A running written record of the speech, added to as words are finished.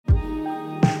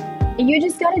You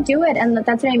just got to do it. And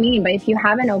that's what I mean. But if you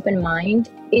have an open mind,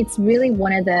 it's really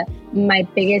one of my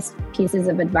biggest pieces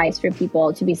of advice for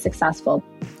people to be successful.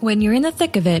 When you're in the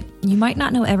thick of it, you might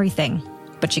not know everything,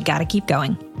 but you got to keep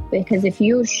going. Because if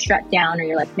you shut down or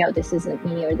you're like, no, this isn't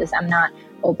me, or I'm not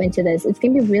open to this, it's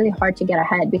going to be really hard to get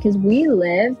ahead because we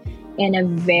live in a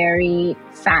very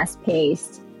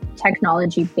fast-paced,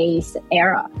 technology-based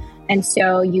era. And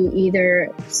so you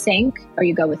either sink or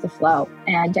you go with the flow.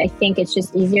 And I think it's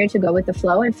just easier to go with the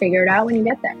flow and figure it out when you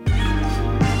get there.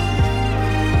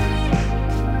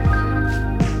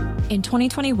 In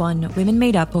 2021, women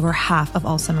made up over half of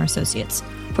all summer associates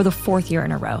for the fourth year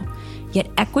in a row. Yet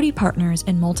equity partners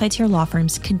in multi-tier law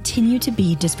firms continue to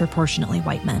be disproportionately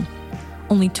white men.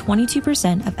 Only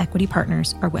 22% of equity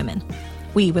partners are women.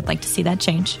 We would like to see that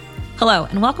change. Hello,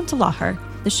 and welcome to Law Her,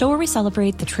 the show where we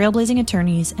celebrate the trailblazing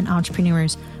attorneys and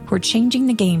entrepreneurs who are changing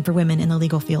the game for women in the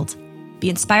legal field.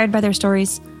 Be inspired by their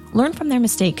stories, learn from their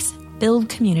mistakes, build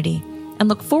community, and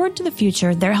look forward to the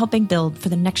future they're helping build for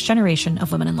the next generation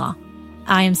of women in law.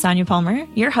 I am Sonia Palmer,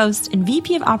 your host and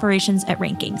VP of Operations at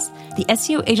Rankings, the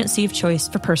SEO agency of choice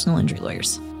for personal injury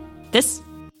lawyers. This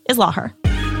is Law Her.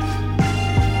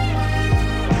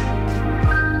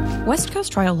 West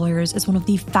Coast Trial Lawyers is one of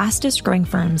the fastest growing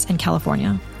firms in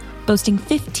California, boasting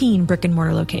 15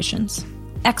 brick-and-mortar locations.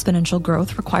 Exponential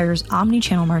growth requires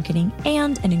omni-channel marketing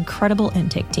and an incredible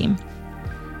intake team.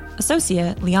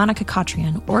 Associate Liana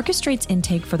Khachatryan orchestrates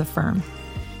intake for the firm.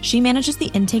 She manages the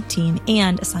intake team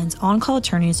and assigns on-call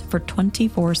attorneys for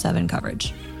 24/7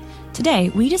 coverage. Today,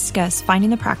 we discuss finding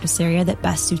the practice area that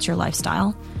best suits your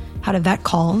lifestyle, how to vet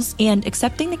calls, and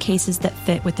accepting the cases that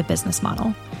fit with the business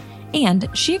model. And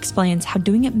she explains how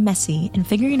doing it messy and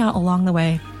figuring out along the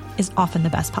way is often the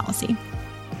best policy.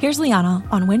 Here's Liana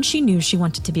on when she knew she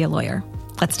wanted to be a lawyer.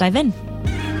 Let's dive in.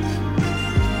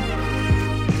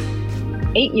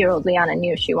 8-year-old Liana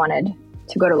knew she wanted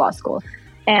to go to law school.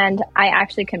 And I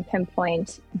actually can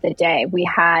pinpoint the day. We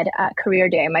had a career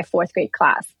day in my 4th grade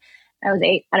class. I was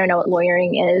 8. I don't know what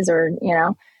lawyering is or,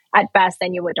 at best I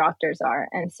knew what doctors are.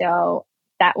 And so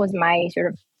that was my sort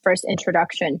of first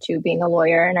introduction to being a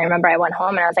lawyer. And I remember I went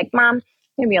home and I was like, Mom, I'm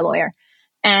going to be a lawyer.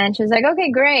 And she was like, okay,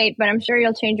 great, but I'm sure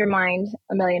you'll change your mind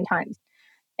a million times.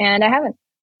 And I haven't.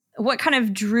 What kind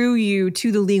of drew you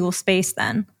to the legal space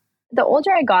then? The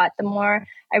older I got, the more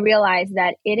I realized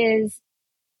that it is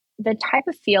the type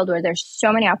of field where there's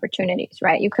so many opportunities,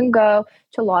 right? You can go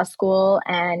to law school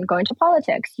and go into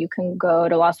politics. You can go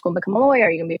to law school and become a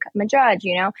lawyer. You can become a judge,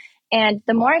 And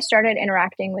the more I started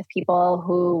interacting with people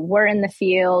who were in the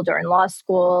field or in law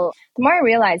school, the more I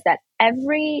realized that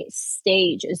every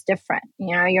stage is different.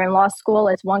 You're in law school,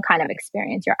 it's one kind of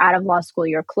experience. You're out of law school,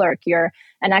 you're a clerk, you're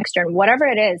an extern, whatever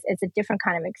it is, it's a different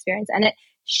kind of experience. And it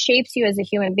shapes you as a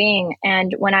human being.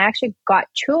 And when I actually got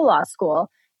to law school,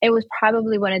 it was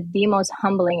probably one of the most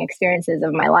humbling experiences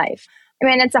of my life. I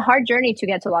mean, it's a hard journey to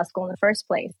get to law school in the first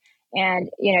place.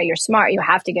 And, you're smart, you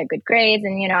have to get good grades.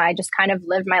 And, I just kind of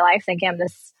lived my life thinking I'm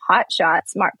this hotshot,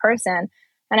 smart person.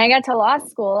 And I got to law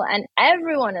school and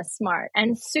everyone is smart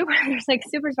and there's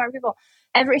super smart people.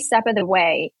 Every step of the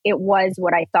way, it was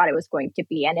what I thought it was going to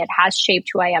be. And it has shaped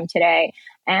who I am today.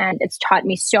 And it's taught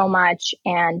me so much.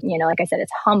 And, like I said,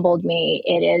 it's humbled me.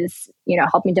 It is,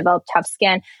 helped me develop tough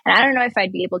skin. And I don't know if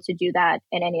I'd be able to do that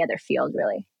in any other field,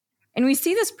 really. And we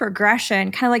see this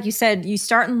progression, kind of like you said, you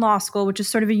start in law school, which is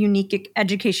sort of a unique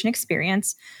education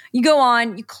experience. You go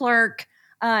on, you clerk,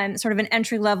 sort of an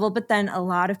entry level, but then a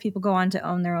lot of people go on to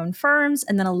own their own firms.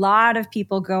 And then a lot of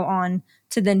people go on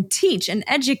to then teach and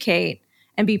educate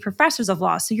and be professors of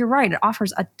law. So you're right, it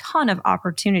offers a ton of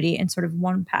opportunity in sort of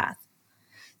one path.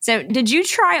 So did you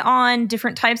try on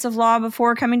different types of law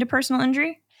before coming to personal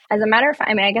injury? As a matter of fact,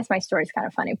 I guess my story is kind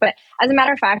of funny, but as a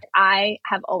matter of fact, I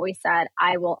have always said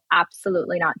I will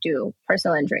absolutely not do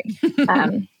personal injury.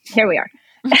 Here we are.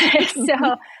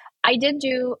 So I did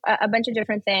do a bunch of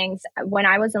different things. When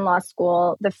I was in law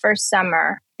school, the first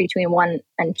summer between 1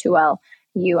 and 2L,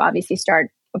 you obviously start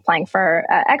applying for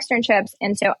externships.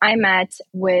 And so I met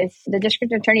with the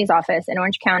district attorney's office in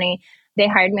Orange County. They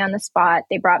hired me on the spot.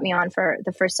 They brought me on for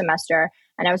the first semester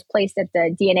and I was placed at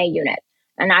the DNA unit.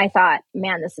 And I thought,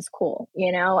 man, this is cool,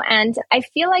 And I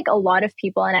feel like a lot of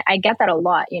people, and I get that a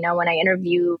lot, when I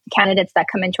interview candidates that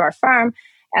come into our firm,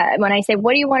 when I say,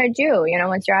 what do you want to do?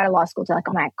 Once you're out of law school, they're like,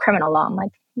 oh, my criminal law. I'm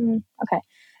like, okay.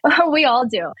 We all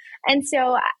do. And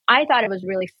so I thought it was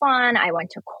really fun. I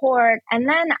went to court. And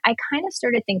then I kind of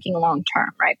started thinking long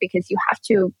term, right? Because you have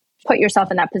to put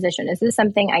yourself in that position. Is this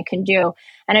something I can do?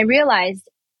 And I realized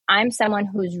I'm someone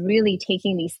who's really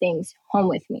taking these things home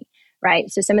with me.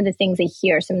 Right. So some of the things they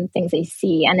hear, some of the things they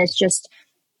see, and it's just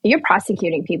you're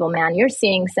prosecuting people, man. You're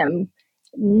seeing some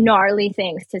gnarly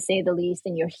things, to say the least,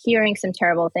 and you're hearing some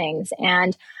terrible things.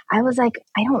 And I was like,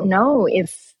 I don't know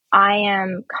if I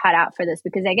am cut out for this,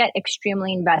 because I get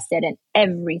extremely invested in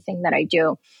everything that I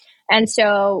do. And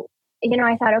so,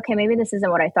 I thought, okay, maybe this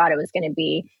isn't what I thought it was going to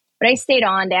be. But I stayed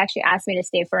on. They actually asked me to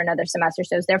stay for another semester.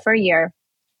 So I was there for a year.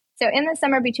 So in the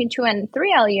summer between 2 and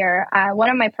 3L year, one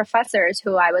of my professors,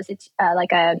 who I was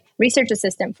like a research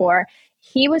assistant for,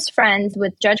 he was friends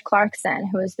with Judge Clarkson,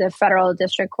 who is the federal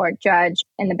district court judge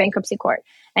in the bankruptcy court.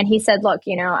 And he said, look,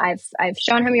 I've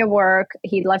shown him your work.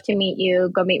 He'd love to meet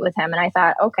you. Go meet with him. And I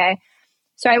thought, okay.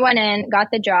 So I went in, got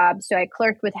the job. So I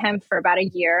clerked with him for about a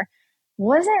year.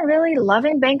 Wasn't really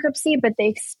loving bankruptcy, but the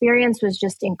experience was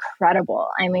just incredible.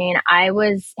 I mean, I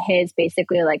was his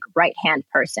basically like right-hand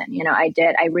person.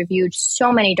 I reviewed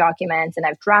so many documents and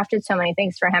I've drafted so many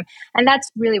things for him. And that's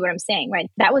really what I'm saying,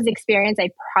 right? That was experience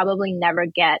I'd probably never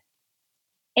get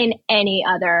in any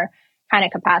other kind of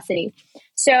capacity.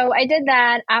 So I did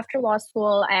that. After law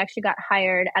school, I actually got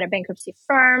hired at a bankruptcy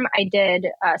firm. I did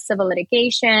civil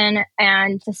litigation,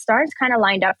 and the stars kind of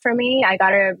lined up for me. I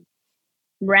got a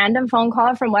random phone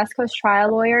call from West Coast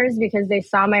trial lawyers because they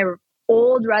saw my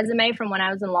old resume from when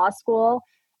I was in law school.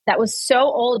 That was so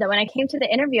old that when I came to the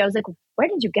interview, I was like, where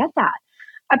did you get that?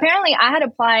 Apparently, I had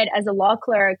applied as a law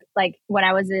clerk like when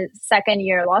I was a second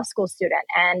year law school student,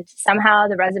 and somehow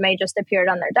the resume just appeared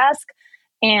on their desk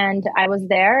and I was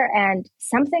there. And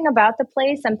something about the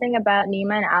place, something about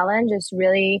Nima and Alan just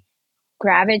really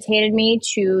gravitated me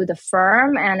to the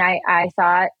firm. And I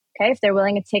thought, okay, if they're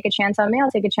willing to take a chance on me, I'll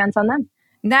take a chance on them.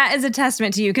 That is a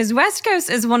testament to you, because West Coast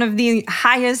is one of the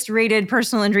highest rated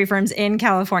personal injury firms in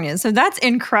California. So that's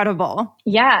incredible.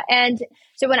 Yeah. And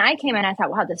so when I came in, I thought,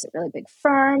 wow, this is a really big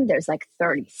firm. There's like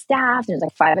 30 staff. There's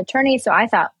like 5 attorneys. So I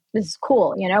thought, this is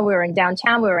cool. We were in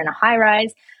downtown. We were in a high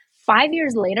rise. 5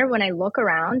 years later, when I look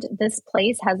around, this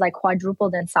place has like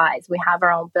quadrupled in size. We have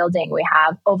our own building. We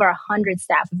have over 100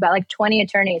 staff, about like 20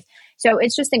 attorneys. So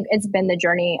it's been the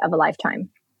journey of a lifetime.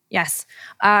 Yes.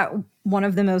 One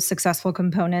of the most successful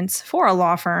components for a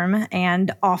law firm,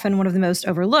 and often one of the most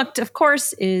overlooked, of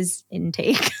course, is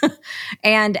intake.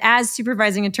 And as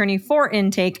supervising attorney for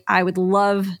intake, I would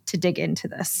love to dig into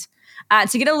this.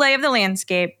 To get a lay of the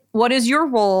landscape, what is your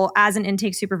role as an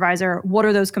intake supervisor? What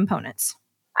are those components?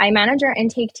 I manage our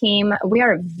intake team. We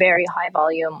are a very high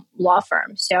volume law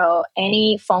firm. So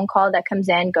any phone call that comes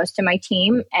in goes to my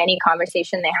team. Any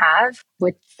conversation they have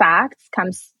with facts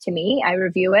comes to me. I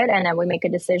review it and then we make a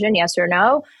decision, yes or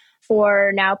no,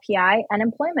 for now PI and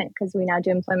employment, because we now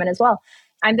do employment as well.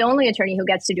 I'm the only attorney who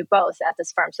gets to do both at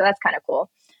this firm. So that's kind of cool.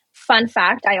 Fun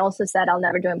fact, I also said I'll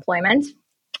never do employment.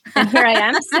 And here I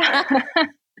am. So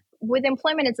with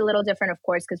employment, it's a little different, of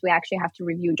course, because we actually have to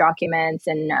review documents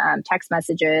and text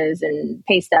messages and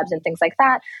pay stubs and things like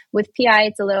that. With PI,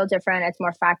 it's a little different. It's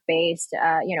more fact-based.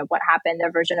 What happened,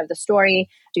 their version of the story.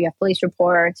 Do you have police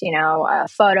reports,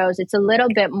 photos? It's a little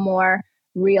bit more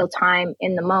real time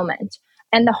in the moment.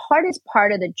 And the hardest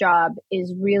part of the job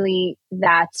is really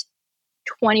that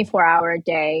 24-hour a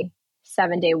day,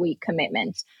 7-day week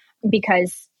commitment,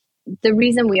 because the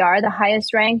reason we are the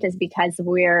highest ranked is because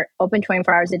we're open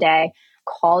 24 hours a day.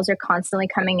 Calls are constantly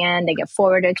coming in. They get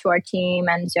forwarded to our team.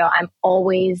 And so I'm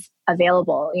always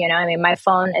available. My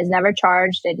phone is never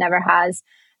charged. It never has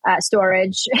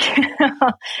storage.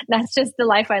 That's just the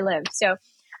life I live. So,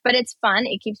 but it's fun.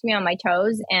 It keeps me on my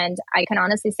toes. And I can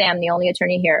honestly say I'm the only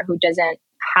attorney here who doesn't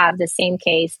have the same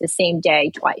case the same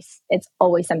day twice. It's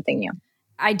always something new.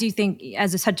 I do think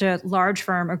as such a large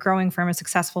firm, a growing firm, a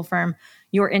successful firm,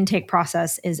 your intake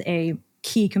process is a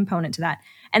key component to that.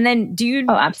 And then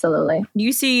Oh, absolutely. Do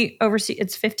you oversee,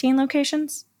 it's 15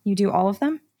 locations? You do all of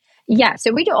them? Yeah,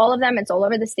 so we do all of them. It's all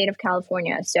over the state of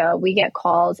California. So we get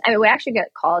calls. We actually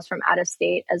get calls from out of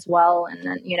state as well. And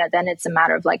then, then it's a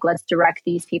matter of like, let's direct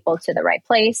these people to the right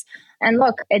place. And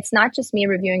look, it's not just me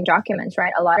reviewing documents,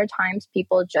 right? A lot of times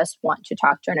people just want to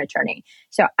talk to an attorney.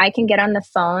 So I can get on the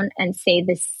phone and say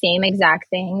the same exact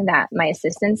thing that my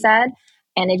assistant said,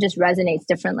 and it just resonates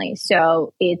differently.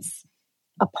 So it's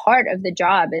a part of the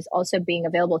job is also being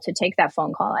available to take that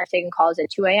phone call. I've taken calls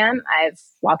at 2 a.m. I've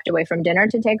walked away from dinner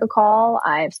to take a call.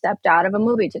 I've stepped out of a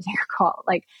movie to take a call.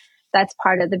 Like, that's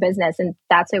part of the business. And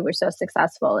that's why we're so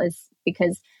successful, is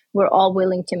because we're all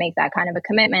willing to make that kind of a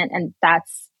commitment. And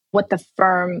that's what the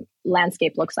firm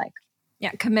landscape looks like.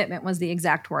 Yeah, commitment was the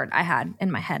exact word I had in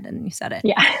my head, and you said it.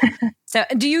 Yeah. So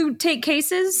do you take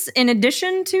cases in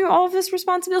addition to all of this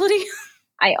responsibility?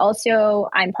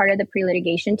 I'm part of the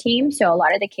pre-litigation team. So a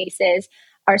lot of the cases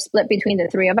are split between the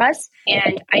three of us,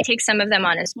 and I take some of them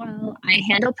on as well. I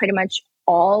handle pretty much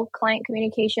all client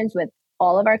communications with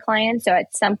all of our clients. So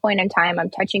at some point in time, I'm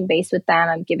touching base with them.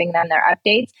 I'm giving them their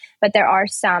updates, but there are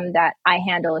some that I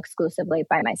handle exclusively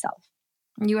by myself.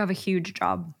 You have a huge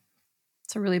job.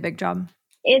 It's a really big job.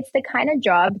 It's the kind of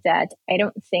job that I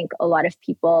don't think a lot of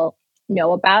people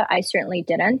know about. I certainly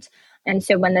didn't. And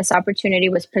so when this opportunity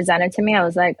was presented to me, I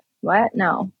was like, what?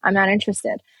 No, I'm not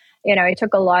interested. It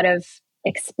took a lot of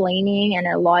explaining and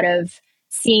a lot of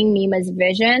seeing Nima's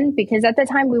vision, because at the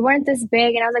time we weren't this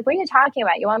big. And I was like, what are you talking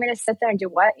about? You want me to sit there and do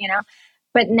what?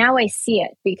 But now I see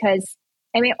it, because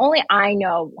only I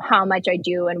know how much I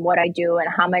do and what I do and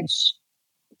how much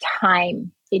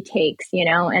time it takes,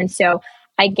 and so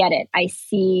I get it. I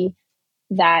see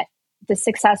that the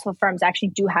successful firms actually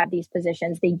do have these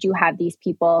positions. They do have these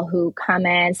people who come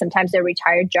in. Sometimes they're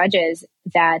retired judges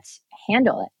that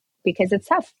handle it because it's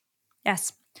tough.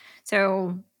 Yes.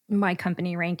 So my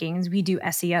company rankings, we do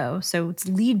SEO. So it's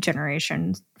lead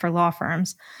generation for law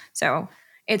firms. So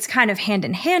it's kind of hand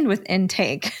in hand with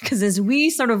intake, because as we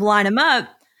sort of line them up,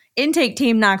 intake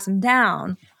team knocks them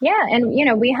down. Yeah. And,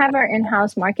 we have our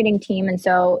in-house marketing team. And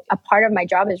so a part of my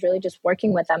job is really just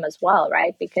working with them as well,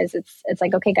 right? Because it's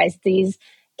like, okay, guys, these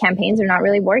campaigns are not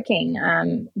really working.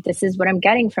 This is what I'm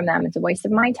getting from them. It's a waste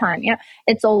of my time.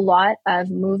 It's a lot of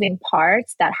moving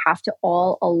parts that have to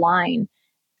all align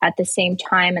at the same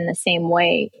time in the same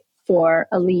way for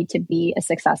a lead to be a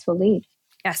successful lead.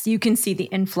 Yes, you can see the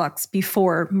influx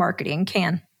before marketing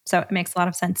can. So it makes a lot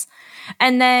of sense.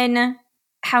 And then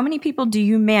how many people do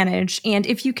you manage? And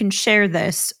if you can share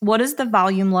this, what is the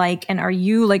volume like? And are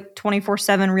you like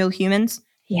 24/7 real humans?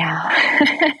 Yeah.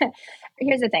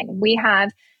 Here's the thing. We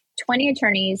have 20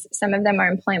 attorneys. Some of them are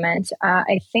employment.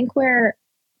 I think we're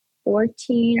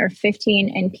 14 or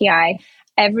 15 in PI.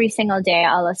 Every single day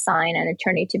I'll assign an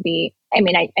attorney to be, I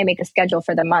make a schedule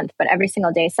for the month, but every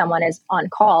single day someone is on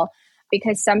call,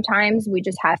 because sometimes we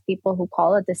just have people who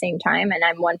call at the same time and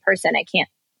I'm one person. I can't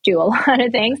do a lot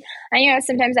of things. And,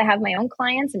 sometimes I have my own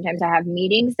clients. Sometimes I have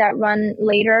meetings that run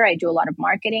later. I do a lot of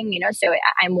marketing, so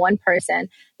I'm one person.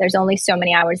 There's only so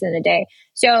many hours in a day.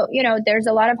 So, there's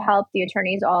a lot of help. The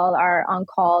attorneys all are on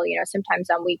call, sometimes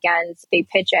on weekends, they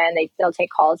pitch in, they'll take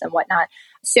calls and whatnot.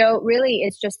 So really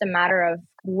it's just a matter of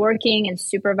working and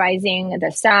supervising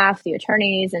the staff, the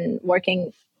attorneys, and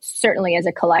working certainly as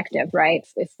a collective, right?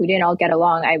 If we didn't all get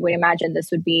along, I would imagine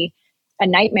this would be a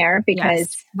nightmare,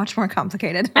 because much more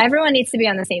complicated. Everyone needs to be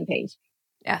on the same page.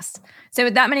 Yes. So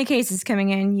with that many cases coming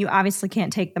in, you obviously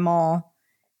can't take them all.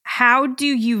 How do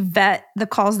you vet the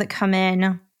calls that come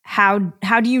in? How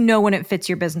do you know when it fits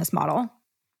your business model?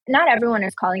 Not everyone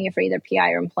is calling you for either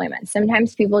PI or employment.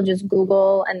 Sometimes people just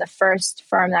Google, and the first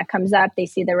firm that comes up, they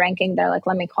see the ranking, they're like,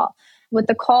 let me call. With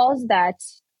the calls that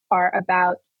are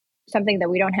about something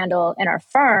that we don't handle in our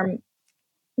firm,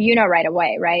 right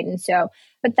away, right? And so,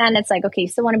 but then it's like, okay, you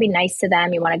still want to be nice to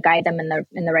them. You want to guide them in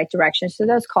the right direction. So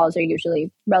those calls are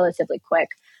usually relatively quick.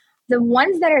 The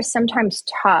ones that are sometimes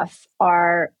tough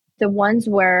are the ones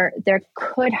where there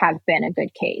could have been a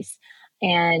good case,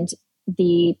 and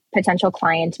the potential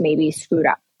client maybe screwed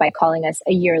up by calling us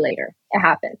a year later. It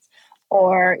happens.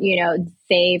 Or,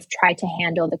 they've tried to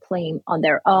handle the claim on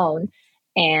their own,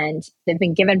 and they've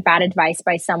been given bad advice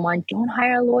by someone. Don't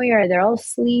hire a lawyer. They're all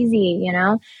sleazy,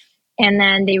 And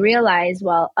then they realize,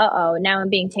 well, now I'm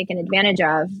being taken advantage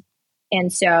of.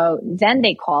 And so then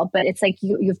they call, but it's like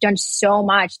you've done so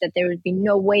much that there would be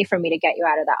no way for me to get you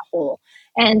out of that hole.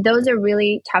 And those are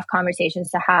really tough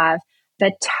conversations to have.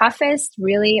 The toughest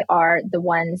really are the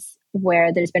ones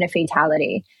where there's been a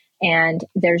fatality and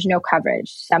there's no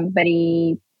coverage.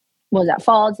 Somebody was at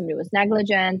fault, somebody was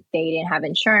negligent, they didn't have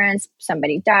insurance,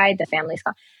 somebody died, the family's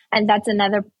gone. And that's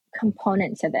another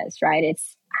component to this, right?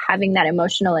 It's having that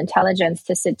emotional intelligence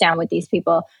to sit down with these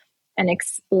people and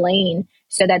explain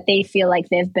so that they feel like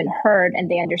they've been heard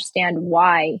and they understand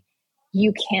why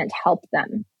you can't help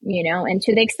them, and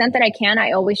to the extent that I can,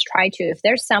 I always try to. If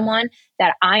there's someone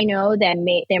that I know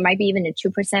that there might be even a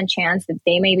 2% chance that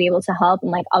they may be able to help, I'm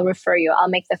like, I'll refer you. I'll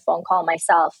make the phone call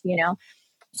myself,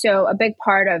 So a big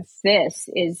part of this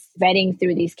is vetting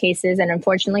through these cases. And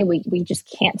unfortunately, we just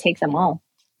can't take them all.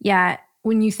 Yeah.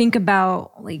 When you think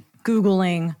about like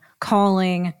Googling,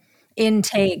 calling,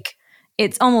 intake,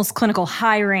 it's almost clinical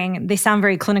hiring. They sound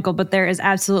very clinical, but there is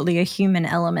absolutely a human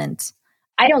element.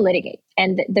 I don't litigate.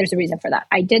 And there's a reason for that.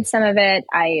 I did some of it.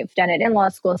 I've done it in law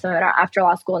school, some of it after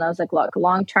law school. And I was like, look,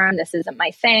 long term, this isn't my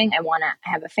thing. I want to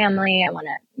have a family. I want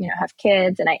to, have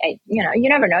kids. And I, you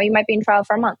never know. You might be in trial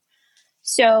for a month.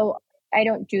 So I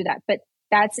don't do that. But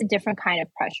that's a different kind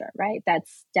of pressure, right?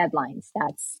 That's deadlines.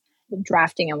 That's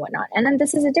drafting and whatnot. And then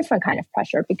this is a different kind of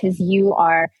pressure because you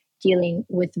are dealing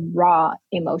with raw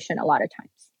emotion a lot of times.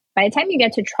 By the time you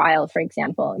get to trial, for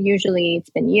example, usually it's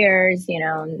been years,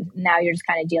 now you're just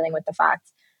kind of dealing with the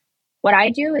facts. What I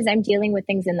do is I'm dealing with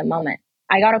things in the moment.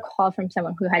 I got a call from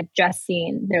someone who had just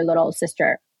seen their little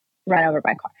sister run over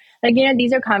by a car.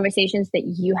 These are conversations that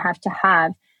you have to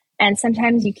have, and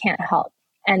sometimes you can't help.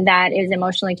 And that is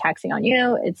emotionally taxing on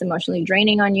you. It's emotionally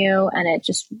draining on you. And it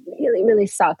just really, really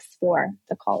sucks for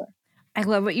the caller. I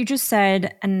love what you just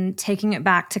said, and taking it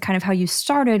back to kind of how you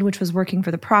started, which was working for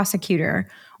the prosecutor,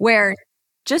 where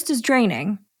just as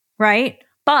draining, right?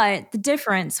 But the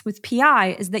difference with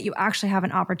PI is that you actually have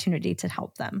an opportunity to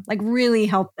help them, like really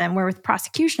help them, where with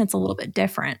prosecution, it's a little bit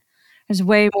different. There's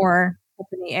way more up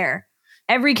in the air.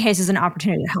 Every case is an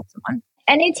opportunity to help someone.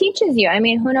 And it teaches you. I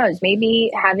mean, who knows?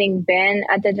 Maybe having been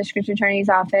at the district attorney's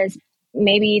office,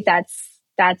 maybe that's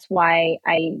why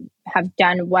I have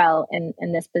done well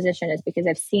in this position, is because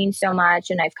I've seen so much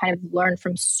and I've kind of learned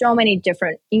from so many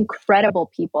different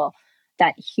incredible people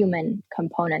that human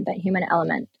component, that human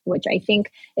element, which I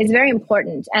think is very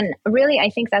important. And really, I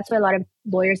think that's why a lot of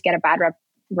lawyers get a bad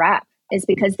rap, is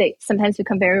because they sometimes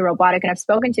become very robotic. And I've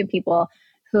spoken to people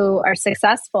who are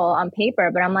successful on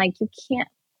paper, but I'm like, I can't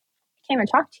even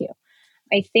talk to you.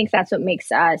 I think that's what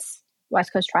makes us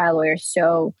West Coast trial lawyers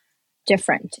so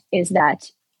different, is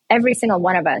that every single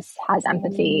one of us has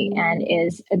empathy and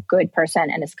is a good person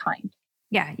and is kind.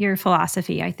 Yeah, your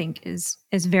philosophy, I think, is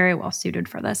very well suited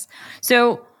for this.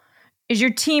 So is your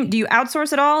team, do you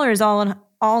outsource it all, or is all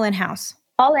in-house?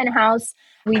 All in-house.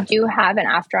 We do have an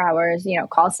after hours,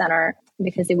 call center,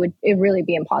 because it would really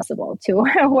be impossible to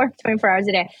work 24 hours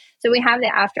a day. So we have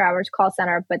the after hours call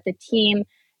center, but the team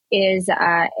is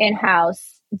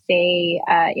in-house. They,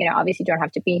 obviously don't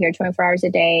have to be here 24 hours a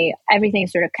day.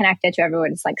 Everything's sort of connected to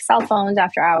everyone. It's like cell phones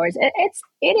after hours. It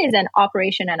is an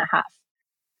operation and a half.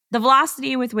 The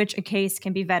velocity with which a case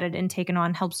can be vetted and taken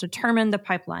on helps determine the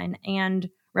pipeline and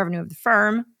revenue of the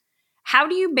firm. How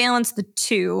do you balance the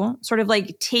two, sort of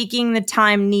like taking the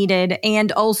time needed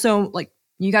and also like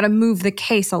you got to move the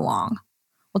case along?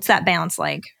 What's that balance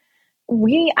like?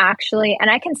 We actually, and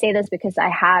I can say this because I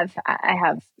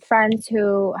have friends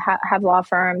who have law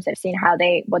firms. I've seen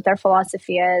what their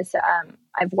philosophy is.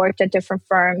 I've worked at different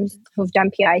firms who've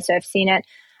done PI, so I've seen it.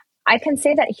 I can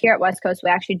say that here at West Coast,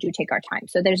 we actually do take our time.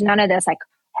 So there's none of this like,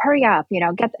 hurry up,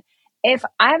 if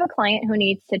I have a client who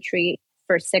needs to treat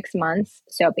for 6 months,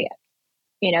 so be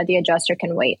it. The adjuster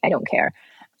can wait. I don't care.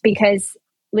 Because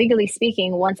legally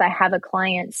speaking, once I have a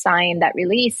client sign that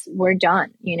release, we're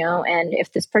done, and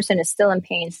if this person is still in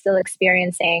pain, still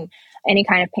experiencing any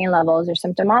kind of pain levels or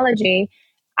symptomology,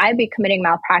 I'd be committing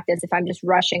malpractice if I'm just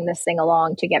rushing this thing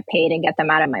along to get paid and get them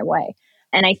out of my way.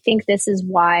 And I think this is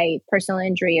why personal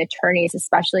injury attorneys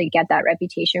especially get that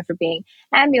reputation for being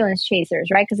ambulance chasers,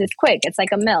 right? Because it's quick. It's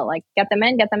like a mill, like get them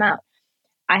in, get them out.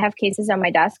 I have cases on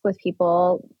my desk with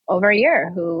people over a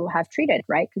year who have treated,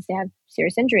 right? Because they have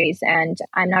serious injuries, and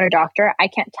I'm not a doctor. I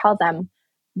can't tell them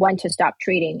when to stop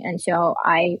treating. And so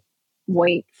I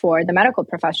wait for the medical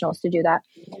professionals to do that.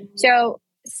 So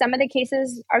some of the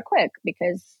cases are quick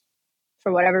because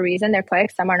for whatever reason, they're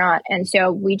quick, some are not. And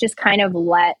so we just kind of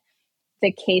let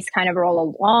the case kind of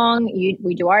roll along.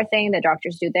 We do our thing, the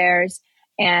doctors do theirs,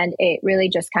 and it really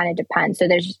just kind of depends. So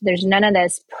there's none of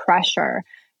this pressure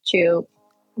to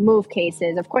move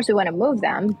cases. Of course, we want to move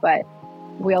them, but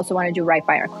we also want to do right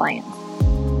by our clients.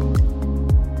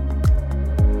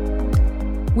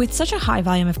 With such a high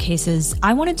volume of cases,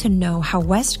 I wanted to know how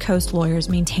West Coast lawyers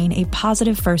maintain a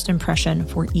positive first impression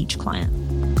for each client.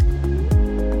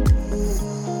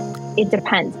 It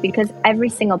depends, because every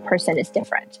single person is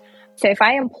different. So if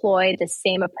I employ the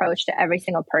same approach to every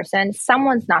single person,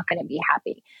 someone's not going to be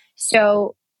happy.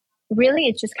 So really,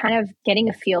 it's just kind of getting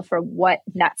a feel for what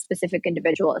that specific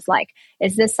individual is like.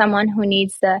 Is this someone who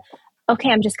needs okay,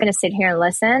 I'm just going to sit here and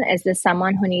listen? Is this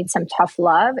someone who needs some tough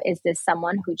love? Is this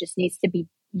someone who just you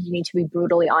need to be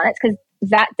brutally honest? Because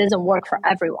that doesn't work for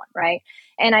everyone, right?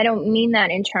 And I don't mean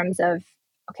that in terms of,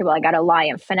 okay, well, I got to lie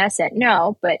and finesse it.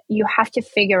 No, but you have to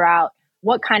figure out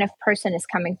what kind of person is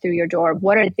coming through your door.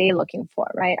 What are they looking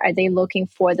for, right? Are they looking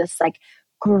for this like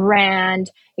grand,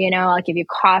 I'll give you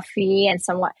coffee and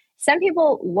somewhat. Some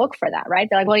people look for that, right?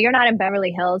 They're like, well, you're not in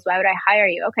Beverly Hills. Why would I hire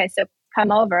you? Okay, so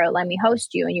come over, let me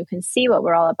host you and you can see what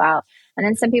we're all about. And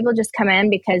then some people just come in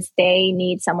because they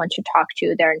need someone to talk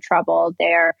to. They're in trouble.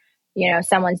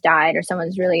 Someone's died or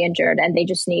someone's really injured and they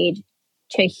just need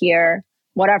to hear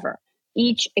whatever.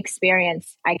 Each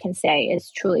experience, I can say,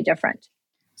 is truly different.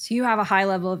 So you have a high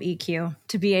level of EQ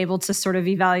to be able to sort of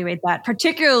evaluate that,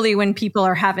 particularly when people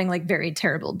are having like very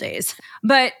terrible days.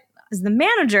 But as the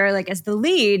manager, like as the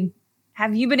lead,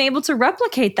 have you been able to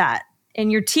replicate that in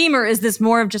your team, or is this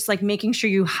more of just like making sure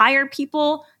you hire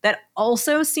people that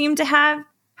also seem to have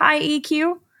high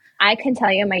EQ? I can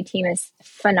tell you my team is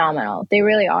phenomenal. They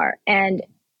really are. And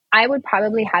I would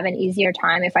probably have an easier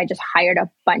time if I just hired a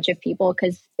bunch of people,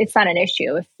 because it's not an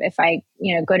issue. If I,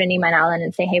 go to Nima and Alan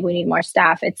and say, hey, we need more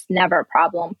staff, it's never a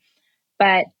problem.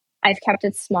 But I've kept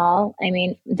it small. I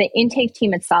mean, the intake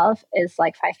team itself is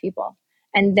like 5 people,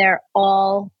 and they're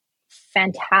all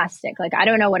fantastic. Like, I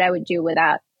don't know what I would do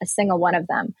without a single one of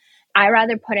them. I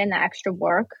rather put in the extra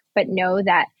work, but know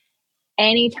that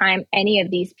anytime any of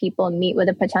these people meet with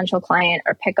a potential client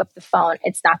or pick up the phone,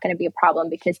 it's not going to be a problem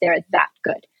because they're that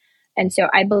good. And so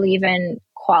I believe in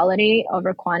quality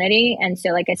over quantity. And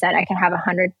so, like I said, I can have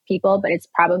 100 people, but it's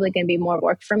probably going to be more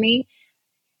work for me.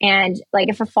 And like,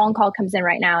 if a phone call comes in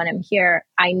right now and I'm here,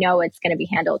 I know it's going to be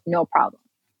handled, no problem.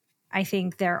 I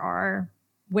think there are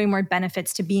way more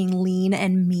benefits to being lean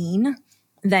and mean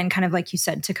than kind of like you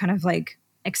said, to kind of like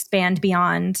expand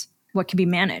beyond what can be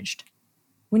managed.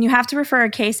 When you have to refer a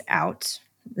case out,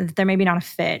 there may be not a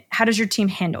fit, how does your team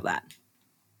handle that?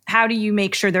 How do you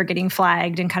make sure they're getting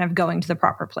flagged and kind of going to the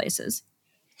proper places?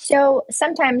 So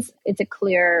sometimes it's a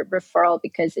clear referral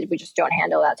because we just don't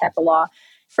handle that type of law.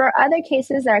 For other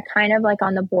cases that are kind of like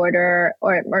on the border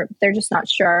or they're just not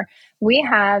sure, we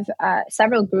have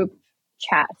several group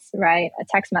chats, right?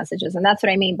 Text messages. And that's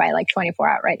what I mean by like 24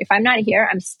 hour, right? If I'm not here,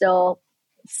 I'm still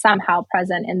somehow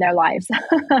present in their lives.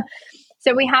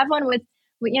 So we have one with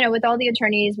all the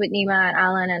attorneys, with Nima and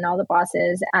Alan and all the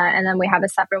bosses. And then we have a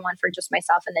separate one for just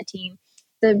myself and the team.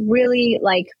 The really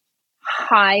like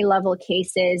high level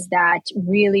cases that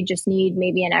really just need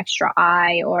maybe an extra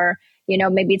eye, or,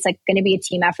 maybe it's like going to be a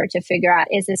team effort to figure out,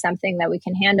 is this something that we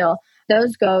can handle?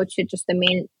 Those go to just the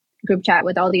main group chat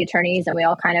with all the attorneys, and we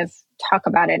all kind of talk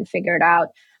about it and figure it out.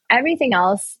 Everything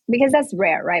else, because that's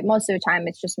rare, right? Most of the time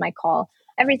it's just my call.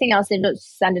 Everything else, they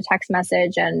just send a text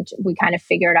message and we kind of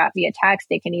figure it out via text.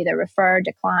 They can either refer,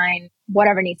 decline,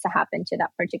 whatever needs to happen to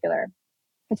that particular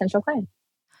potential client.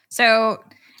 So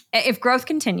if growth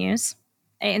continues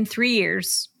in 3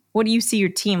 years, what do you see your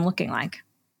team looking like?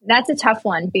 That's a tough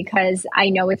one because I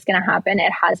know it's going to happen.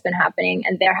 It has been happening.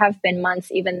 And there have been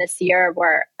months even this year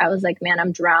where I was like, man,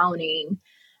 I'm drowning.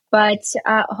 But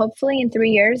hopefully in 3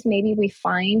 years, maybe we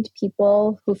find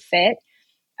people who fit.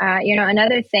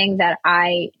 Another thing that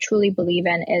I truly believe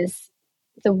in is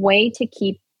the way to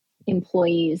keep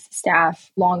employees, staff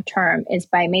long-term is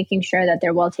by making sure that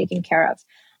they're well taken care of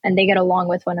and they get along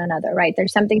with one another, right?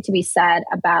 There's something to be said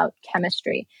about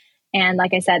chemistry. And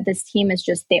like I said, this team is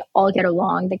just, they all get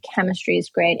along. The chemistry is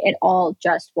great. It all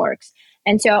just works.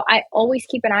 And so I always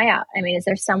keep an eye out. I mean, is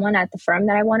there someone at the firm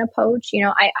that I want to poach?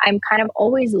 I'm kind of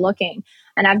always looking,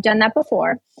 and I've done that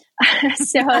before.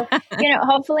 So,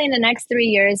 hopefully in the next 3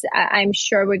 years, I'm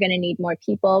sure we're going to need more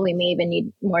people. We may even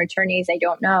need more attorneys. I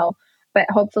don't know. But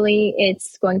hopefully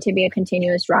it's going to be a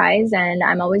continuous rise, and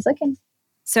I'm always looking.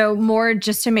 So more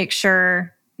just to make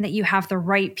sure that you have the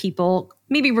right people,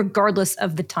 maybe regardless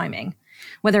of the timing,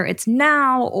 whether it's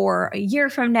now or a year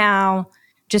from now,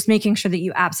 just making sure that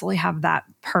you absolutely have that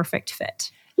perfect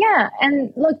fit. Yeah.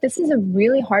 And look, this is a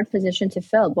really hard position to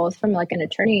fill, both from like an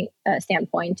attorney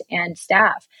standpoint and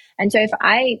staff. And so if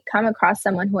I come across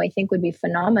someone who I think would be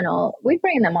phenomenal, we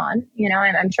bring them on.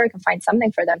 I'm sure I can find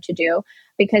something for them to do,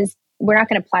 because we're not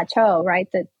going to plateau, right?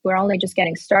 That we're only just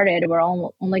getting started. We're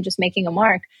only just making a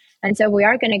mark. And so we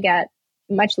are going to get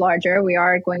much larger. We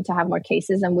are going to have more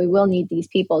cases, and we will need these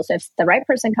people. So if the right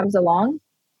person comes along,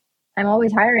 I'm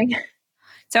always hiring.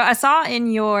 So I saw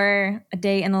in your A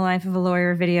Day in the Life of a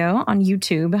Lawyer video on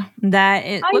YouTube that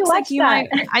it looks like you might.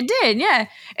 I did, yeah.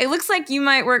 It looks like you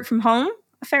might work from home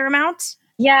a fair amount.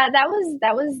 Yeah, that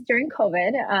was during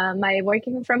COVID. My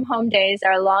working from home days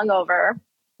are long over.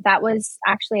 That was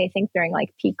actually, I think, during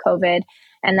like peak COVID.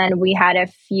 And then we had a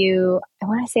few, I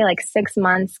want to say like 6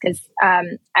 months, because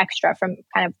extra from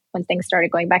kind of when things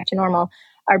started going back to normal.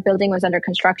 Our building was under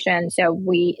construction, so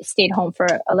we stayed home for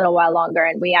a little while longer,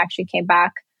 and we actually came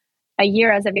back a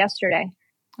year as of yesterday.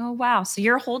 Oh, wow. So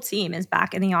your whole team is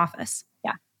back in the office.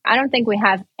 Yeah. I don't think we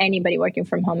have anybody working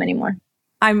from home anymore.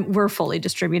 We're fully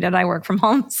distributed. I work from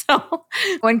home. So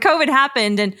when COVID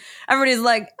happened and everybody's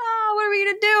like, oh, what are we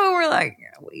going to do? And we're like,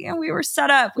 we were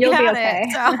set up. You'll be okay.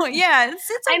 So yeah,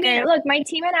 it's okay. I mean, look, my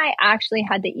team and I actually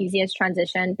had the easiest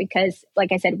transition because,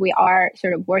 like I said, we are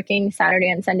sort of working Saturday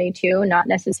and Sunday too, not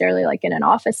necessarily like in an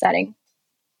office setting.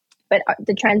 But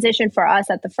the transition for us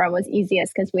at the firm was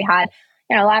easiest because we had,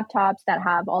 laptops that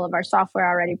have all of our software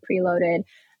already preloaded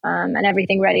and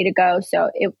everything ready to go. So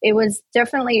it was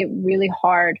definitely really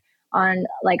hard on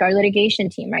like our litigation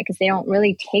team, right? Because they don't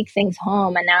really take things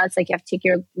home. And now it's like you have to take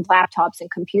your laptops and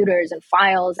computers and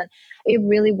files. And it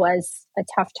really was a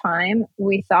tough time.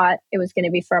 We thought it was going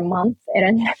to be for a month. It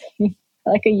ended up being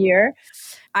like a year.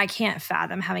 I can't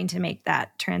fathom having to make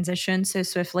that transition so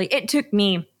swiftly. It took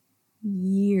me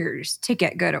years to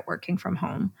get good at working from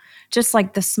home. Just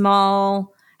like the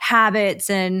small habits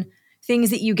and things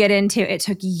that you get into, it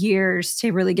took years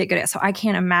to really get good at. So I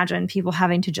can't imagine people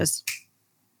having to just,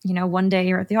 one day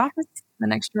you're at the office, the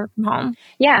next you're from home.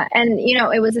 Yeah. And,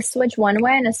 it was a switch one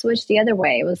way and a switch the other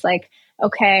way. It was like,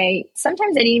 okay,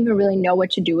 sometimes I didn't even really know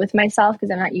what to do with myself because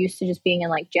I'm not used to just being in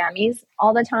like jammies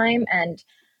all the time. And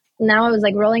now I was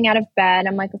like rolling out of bed.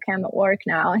 I'm like, okay, I'm at work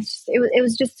now. It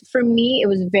was just, for me, it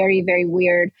was very, very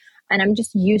weird. And I'm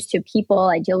just used to people.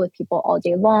 I deal with people all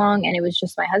day long. And it was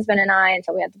just my husband and I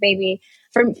until we had the baby.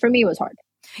 For me, it was hard.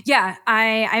 Yeah,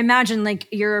 I imagine like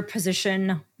your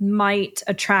position might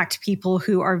attract people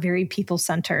who are very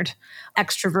people-centered,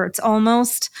 extroverts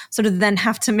almost. So to then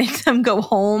have to make them go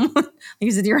home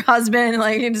with your husband,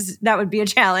 that would be a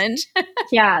challenge.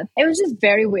 Yeah, it was just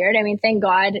very weird. I mean, thank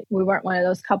God we weren't one of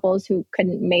those couples who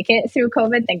couldn't make it through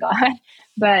COVID, thank God.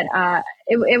 But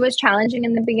it was challenging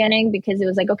in the beginning because it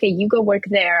was like, okay, you go work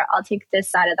there. I'll take this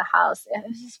side of the house. It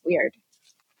was just weird.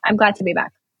 I'm glad to be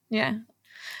back. Yeah.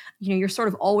 You're sort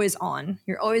of always on.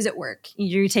 You're always at work.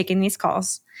 You're taking these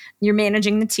calls. You're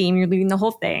managing the team. You're leading the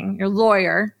whole thing. You're a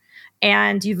lawyer.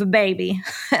 And you have a baby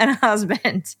and a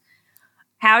husband.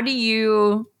 How do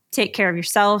you take care of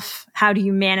yourself? How do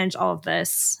you manage all of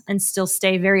this and still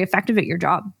stay very effective at your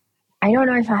job? I don't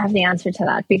know if I have the answer to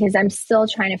that because I'm still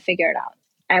trying to figure it out.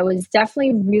 I was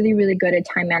definitely really, really good at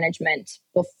time management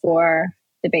before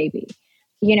the baby.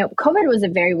 COVID was a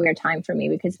very weird time for me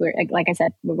because like I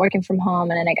said, we're working from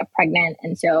home and then I got pregnant.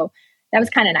 And so that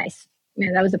was kind of nice.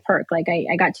 That was a perk. Like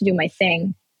I got to do my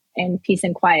thing in peace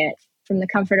and quiet from the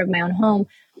comfort of my own home.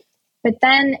 But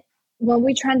then when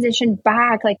we transitioned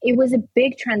back, like it was a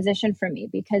big transition for me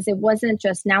because it wasn't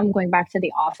just now I'm going back to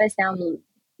the office. Now I'm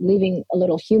leaving a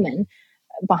little human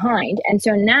behind. And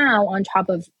so now on top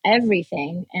of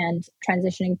everything and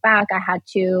transitioning back, I had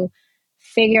to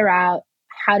figure out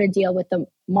how to deal with the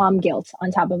mom guilt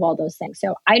on top of all those things.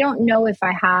 So I don't know if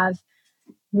I have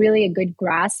really a good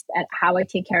grasp at how I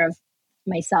take care of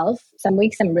myself. Some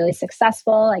weeks I'm really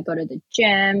successful. I go to the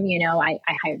gym, I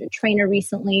hired a trainer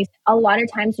recently. A lot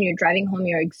of times when you're driving home,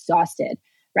 you're exhausted,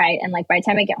 right? And like by the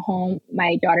time I get home,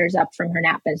 my daughter's up from her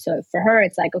nap. And so for her,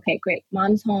 it's like, okay, great,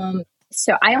 mom's home.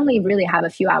 So I only really have a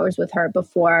few hours with her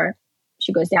before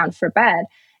she goes down for bed.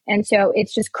 And so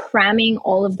it's just cramming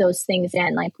all of those things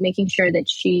in, like making sure that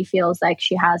she feels like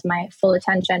she has my full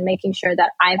attention, making sure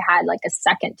that I've had like a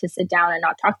second to sit down and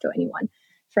not talk to anyone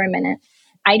for a minute.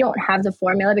 I don't have the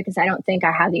formula because I don't think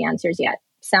I have the answers yet.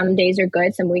 Some days are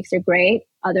good. Some weeks are great.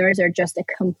 Others are just a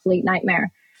complete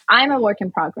nightmare. I'm a work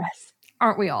in progress.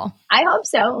 Aren't we all? I hope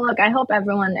so. Look, I hope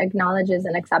everyone acknowledges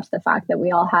and accepts the fact that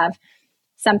we all have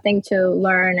something to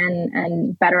learn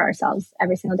and better ourselves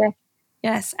every single day.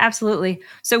 Yes, absolutely.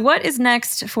 So what is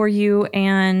next for you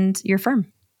and your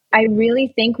firm? I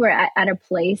really think we're at a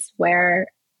place where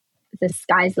the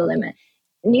sky's the limit.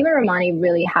 Nima Rahmani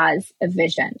really has a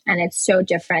vision, and it's so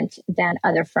different than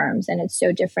other firms, and it's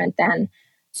so different than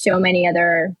so many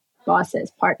other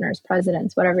bosses, partners,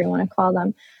 presidents, whatever you want to call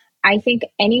them. I think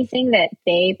anything that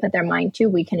they put their mind to,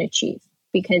 we can achieve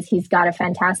because he's got a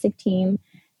fantastic team.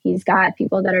 He's got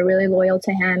people that are really loyal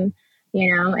to him,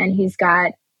 and he's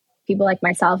got people like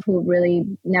myself who really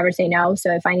never say no.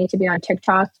 So if I need to be on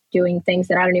TikTok doing things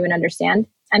that I don't even understand,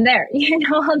 I'm there,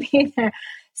 I'll be there.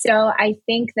 So I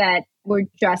think that we're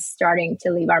just starting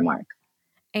to leave our mark.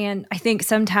 And I think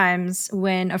sometimes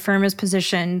when a firm is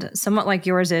positioned somewhat like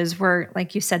yours is, where,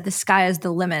 like you said, the sky is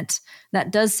the limit,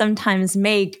 that does sometimes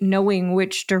make knowing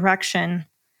which direction,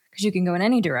 because you can go in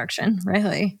any direction,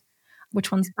 really,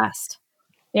 which one's best.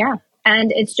 Yeah.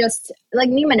 And it's just like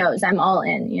Nima knows I'm all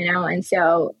in, and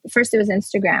so first it was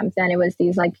Instagram, then it was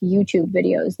these like YouTube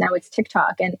videos. Now it's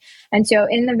TikTok. And so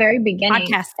in the very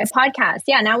beginning, a podcast.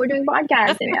 Yeah. Now we're doing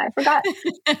podcasts. I forgot.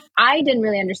 I didn't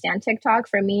really understand TikTok.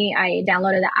 For me, I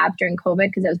downloaded the app during COVID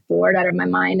because I was bored out of my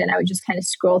mind and I would just kind of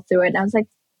scroll through it. And I was like,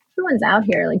 everyone's out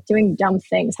here like doing dumb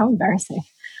things. How embarrassing.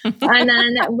 And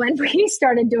then when we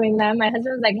started doing them, my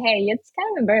husband was like, hey, it's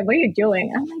kind of embarrassing. What are you doing?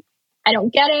 And I'm like, I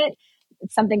don't get it.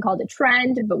 It's something called a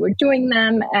trend, but we're doing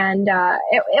them and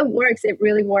it works. It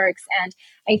really works. And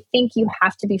I think you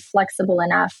have to be flexible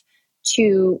enough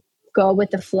to go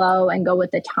with the flow and go with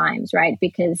the times, right?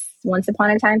 Because once upon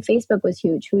a time, Facebook was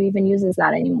huge. Who even uses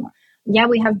that anymore? Yeah,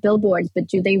 we have billboards, but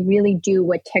do they really do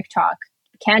what TikTok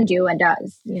can do and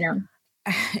does,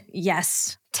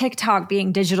 Yes. TikTok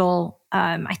being digital,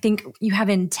 I think you have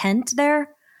intent there,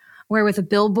 where with a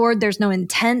billboard, there's no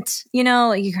intent,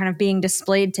 like you're kind of being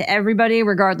displayed to everybody,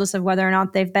 regardless of whether or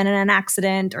not they've been in an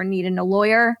accident or needing a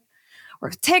lawyer. Or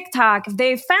TikTok, if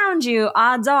they found you,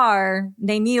 odds are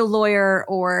they need a lawyer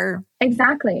or...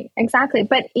 Exactly.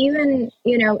 But even,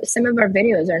 some of our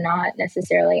videos are not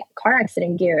necessarily car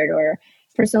accident geared or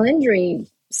personal injury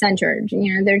centered.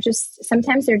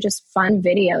 Sometimes they're just fun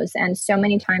videos. And so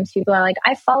many times people are like,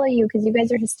 I follow you because you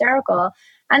guys are hysterical.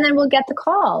 And then we'll get the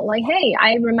call like, hey,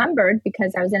 I remembered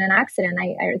because I was in an accident.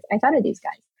 I thought of these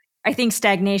guys. I think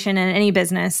stagnation in any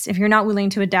business, if you're not willing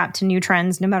to adapt to new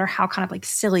trends, no matter how kind of like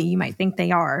silly you might think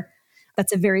they are,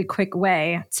 that's a very quick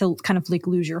way to kind of like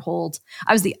lose your hold.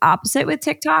 I was the opposite with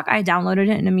TikTok. I downloaded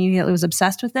it and immediately was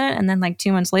obsessed with it. And then like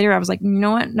 2 months later, I was like, you know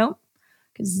what? Nope.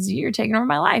 Because you're taking over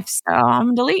my life. So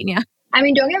I'm deleting you. I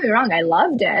mean, don't get me wrong. I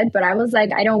loved it. But I was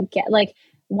like, I don't get like,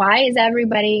 why is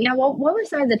everybody, what were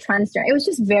some of the trends during? It was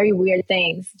just very weird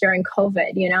things during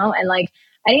COVID, and like,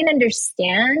 I didn't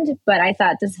understand, but I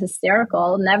thought this is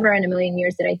hysterical. Never in a million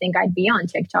years did I think I'd be on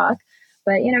TikTok.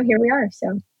 But, here we are.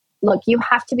 So look, you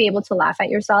have to be able to laugh at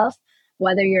yourself,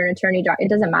 whether you're an attorney, it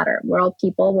doesn't matter. We're all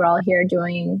people. We're all here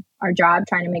doing our job,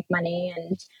 trying to make money.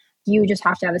 And you just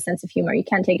have to have a sense of humor. You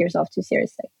can't take yourself too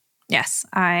seriously. Yes,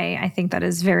 I think that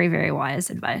is very, very wise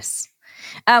advice.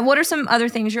 What are some other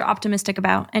things you're optimistic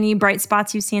about? Any bright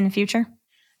spots you see in the future?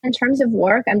 In terms of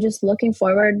work, I'm just looking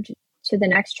forward to the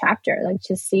next chapter, like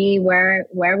to see where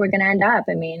we're going to end up.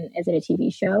 I mean, is it a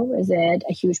TV show? Is it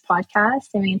a huge podcast?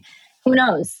 I mean, who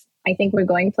knows? I think we're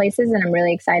going places and I'm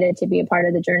really excited to be a part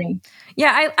of the journey.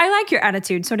 Yeah, I like your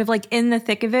attitude, sort of like in the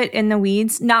thick of it, in the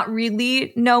weeds, not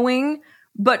really knowing,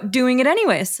 but doing it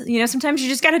anyways. Sometimes you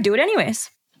just got to do it anyways.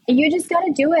 You just got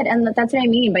to do it. And that's what I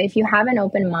mean. But if you have an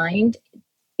open mind,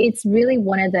 it's really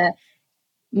one of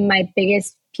my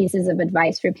biggest pieces of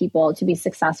advice for people to be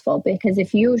successful, because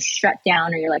if you shut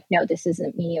down or you're like, no, this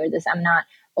isn't me, or this, I'm not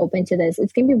open to this,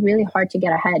 it's going to be really hard to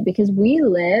get ahead, because we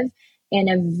live in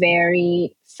a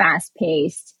very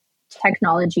fast-paced,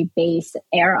 technology-based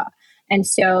era. And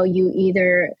so you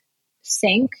either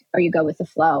sink or you go with the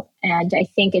flow. And I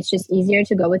think it's just easier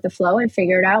to go with the flow and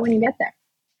figure it out when you get there.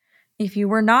 If you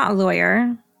were not a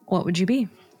lawyer, what would you be?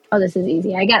 Oh, this is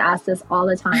easy. I get asked this all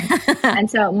the time. And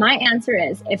so my answer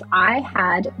is, if I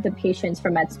had the patience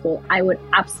for med school, I would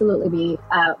absolutely be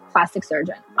a plastic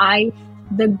surgeon.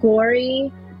 The gory,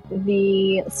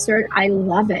 the cert, I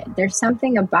love it. There's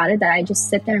something about it that I just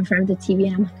sit there in front of the TV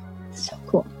and I'm like, it's so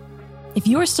cool. If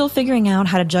you are still figuring out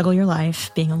how to juggle your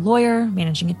life, being a lawyer,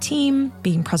 managing a team,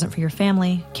 being present for your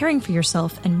family, caring for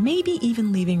yourself, and maybe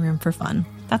even leaving room for fun,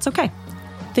 that's okay.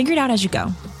 Figure it out as you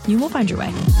go. You will find your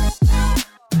way.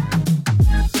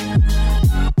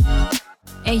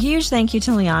 A huge thank you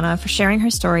to Liana for sharing her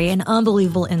story and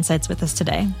unbelievable insights with us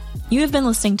today. You have been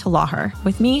listening to Law Her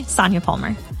with me, Sonia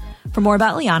Palmer. For more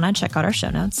about Liana, check out our show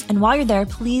notes. And while you're there,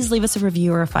 please leave us a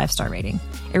review or a 5-star rating.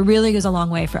 It really goes a long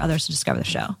way for others to discover the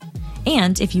show.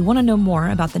 And if you want to know more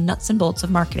about the nuts and bolts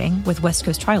of marketing with West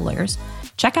Coast Trial Lawyers,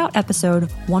 check out episode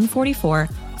 144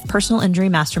 of Personal Injury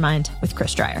Mastermind with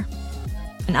Chris Dreyer.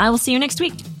 And I will see you next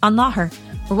week on Law Her,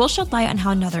 where we'll shed light on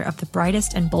how another of the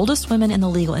brightest and boldest women in the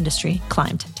legal industry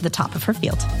climbed to the top of her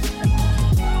field.